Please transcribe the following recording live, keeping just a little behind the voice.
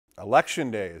Election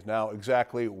Day is now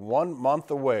exactly 1 month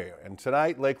away, and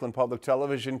tonight Lakeland Public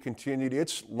Television continued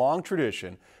its long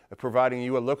tradition of providing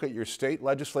you a look at your state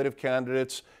legislative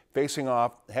candidates facing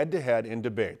off head-to-head in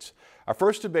debates. Our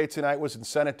first debate tonight was in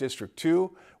Senate District 2,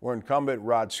 where incumbent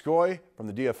Rod Skoy from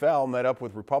the DFL met up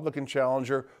with Republican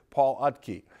challenger Paul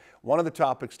Utke. One of the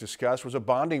topics discussed was a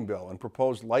bonding bill and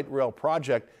proposed light rail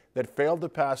project that failed to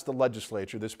pass the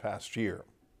legislature this past year.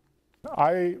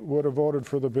 I would have voted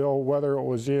for the bill whether it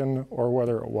was in or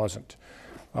whether it wasn't.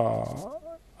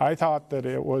 I thought that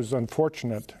it was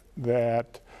unfortunate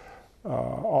that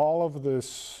all of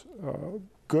this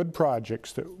good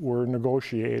projects that were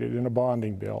negotiated in a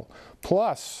bonding bill,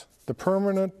 plus the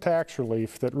permanent tax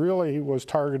relief that really was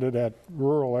targeted at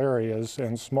rural areas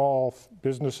and small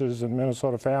businesses and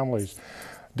Minnesota families,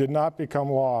 did not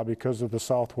become law because of the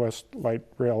Southwest Light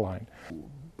Rail Line.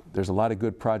 There's a lot of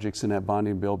good projects in that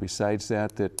bonding bill besides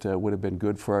that would have been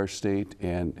good for our state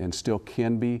and still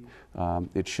can be.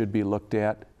 It should be looked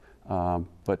at,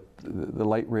 but the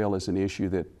light rail is an issue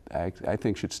that I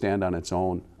think should stand on its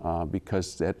own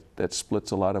because that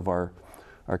splits a lot of our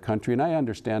country. And I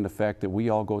understand the fact that we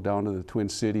all go down to the Twin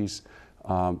Cities.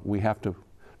 We have to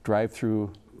drive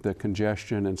through the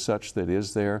congestion and such that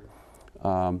is there.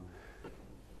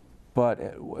 But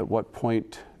at what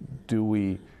point do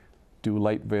we do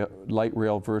light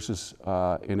rail versus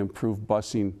an improved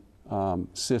busing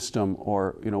system,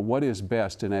 or what is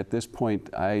best? And at this point,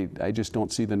 I just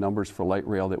don't see the numbers for light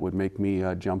rail that would make me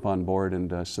jump on board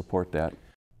and support that.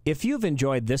 If you've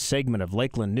enjoyed this segment of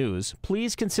Lakeland News,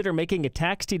 please consider making a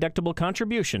tax-deductible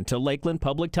contribution to Lakeland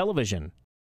Public Television.